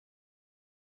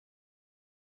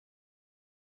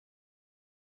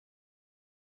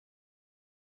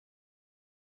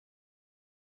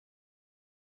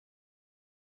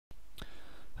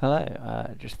Hello,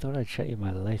 just thought I'd show you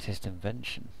my latest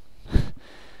invention.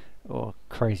 Or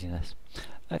craziness.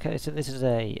 Okay, so this is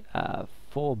a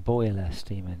 4-boiler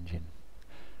steam engine.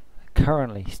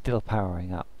 Currently still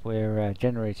powering up. We're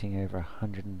generating over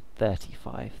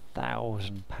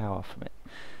 135,000 power from it.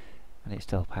 And it's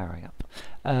still powering up.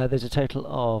 There's a total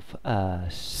of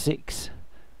 6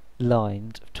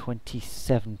 lines of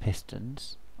 27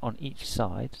 pistons on each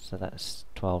side. So that's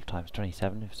 12 times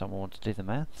 27 if someone wants to do the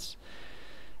maths.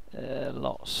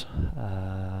 Lots.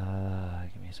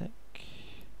 Give me a sec.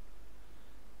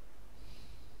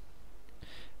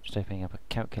 Just opening up a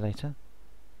calculator.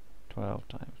 12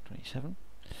 times 27.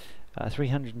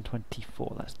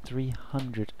 324. That's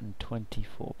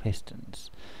 324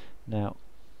 pistons. Now,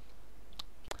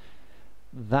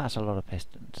 that's a lot of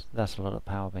pistons. That's a lot of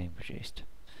power being produced.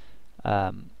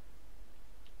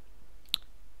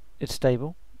 It's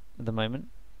stable at the moment.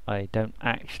 I don't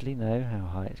actually know how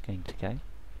high it's going to go.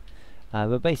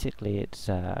 But basically it's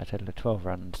a total of 12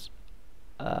 runs,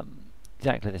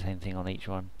 exactly the same thing on each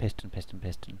one, piston, piston,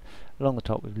 piston. Along the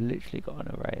top we've literally got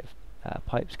an array of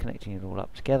pipes connecting it all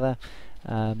up together.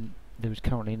 There is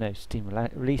currently no steam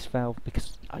release valve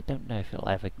because I don't know if it'll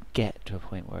ever get to a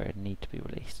point where it need to be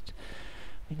released.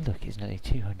 I mean, look, it's nearly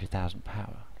 200,000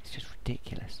 power, it's just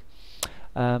ridiculous.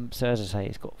 So as I say,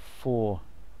 it's got 4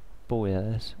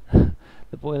 boilers.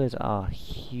 The boilers are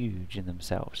huge in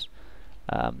themselves.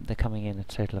 They're coming in a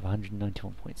total of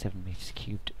 191.7 meters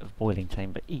cubed of boiling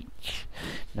chamber each.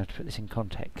 Now, to put this in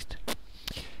context,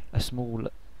 a small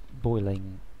boiler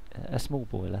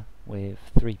with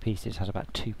 3 pieces has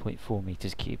about 2.4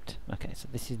 meters cubed. Okay, so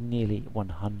this is nearly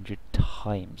 100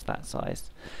 times that size.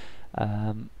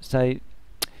 So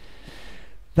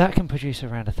that can produce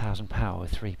around 1,000 power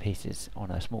with 3 pieces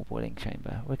on a small boiling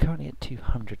chamber. We're currently at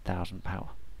 200,000 power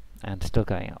and still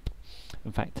going up.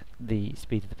 In fact, the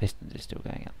speed of the pistons is still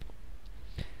going up.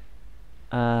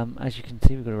 As you can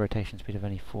see, we've got a rotation speed of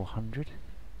only 400.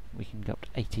 We can go up to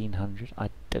 1800.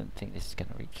 I don't think this is going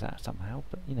to reach that somehow,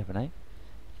 but you never know.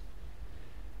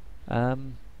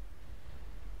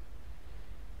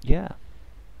 Yeah.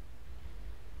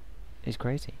 It's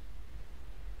crazy.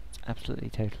 It's absolutely,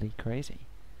 totally crazy.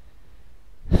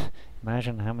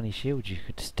 Imagine how many shields you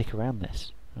could stick around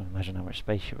this. Imagine how much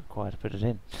space you require to put it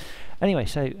in. Anyway,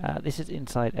 so this is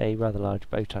inside a rather large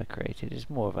boat I created. It's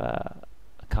more of a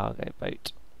cargo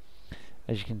boat.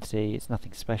 As you can see, it's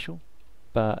nothing special,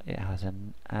 but it has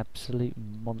an absolute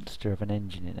monster of an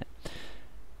engine in it.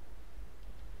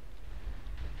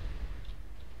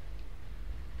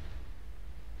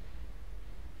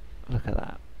 Look at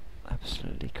that.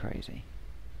 Absolutely crazy.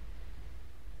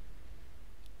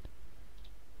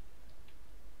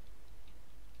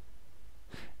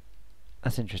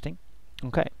 That's interesting.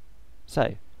 Okay,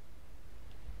 so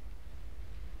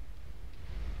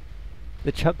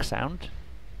the chug sound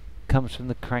comes from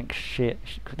the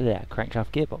crankshaft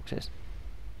gearboxes.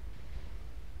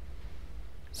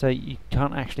 So you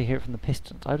can't actually hear it from the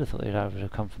pistons. I would have thought it would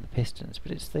have come from the pistons,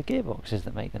 but it's the gearboxes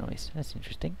that make the noise. That's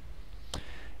interesting.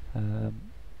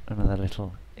 Another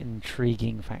little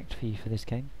intriguing fact for you for this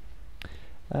game.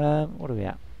 What are we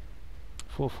at?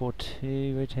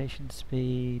 442 rotation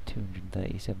speed,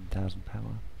 237,000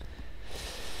 power.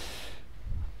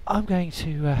 I'm going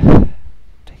to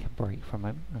take a break for a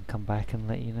moment and come back and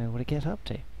let you know what it gets up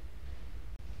to.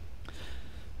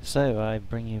 So I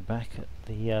bring you back at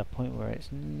the point where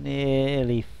it's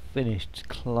nearly finished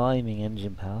climbing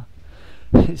engine power.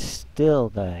 It's still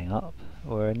going up.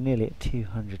 We're nearly at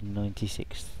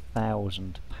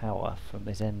 296,000 power from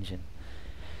this engine.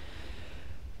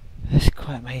 It's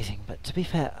quite amazing, but to be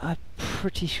fair, I'm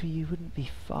pretty sure you wouldn't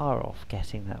be far off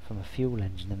getting that from a fuel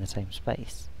engine in the same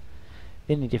space.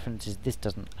 The only difference is this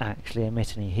doesn't actually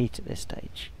emit any heat at this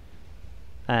stage.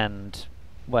 And,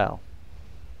 well,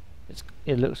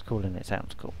 it looks cool and it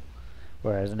sounds cool.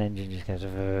 Whereas an engine just goes... I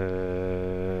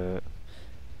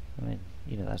mean,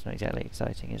 you know, that's not exactly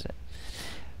exciting, is it?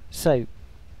 So,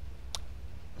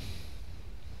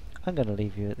 I'm going to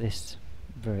leave you at this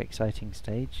very exciting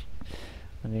stage.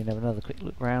 I'm going to have another quick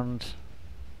look round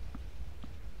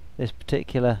this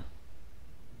particular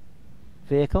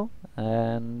vehicle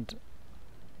and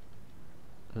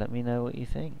let me know what you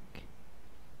think.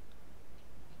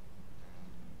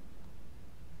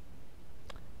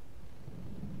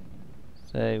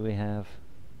 So we have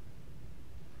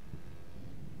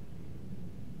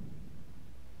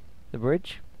the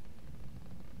bridge.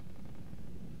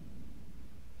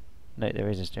 No, there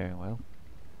is a steering wheel.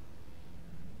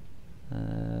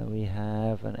 We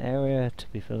have an area to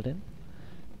be filled in.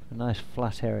 A nice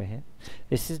flat area here.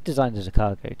 This is designed as a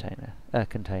cargo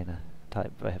container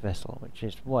type vessel, which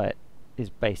is why it is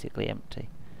basically empty.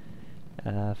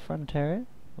 Front area,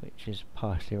 which is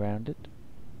partially rounded.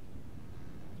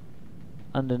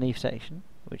 Underneath section,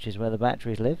 which is where the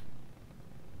batteries live.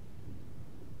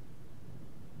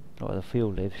 Or where the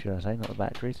fuel lives, should I say, not the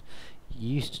batteries.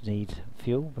 Used to need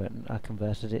fuel, but I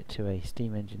converted it to a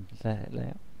steam engine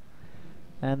layout.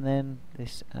 And then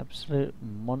this absolute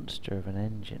monster of an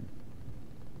engine.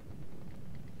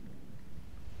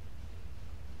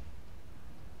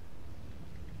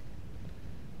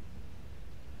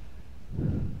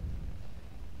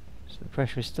 So the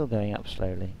pressure is still going up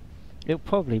slowly. It'll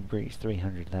probably breach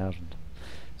 300,000.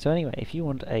 So anyway, if you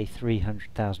want a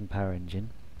 300,000 power engine,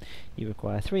 you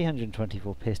require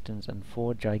 324 pistons and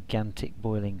 4 gigantic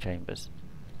boiling chambers.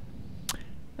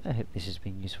 I hope this has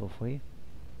been useful for you.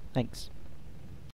 Thanks.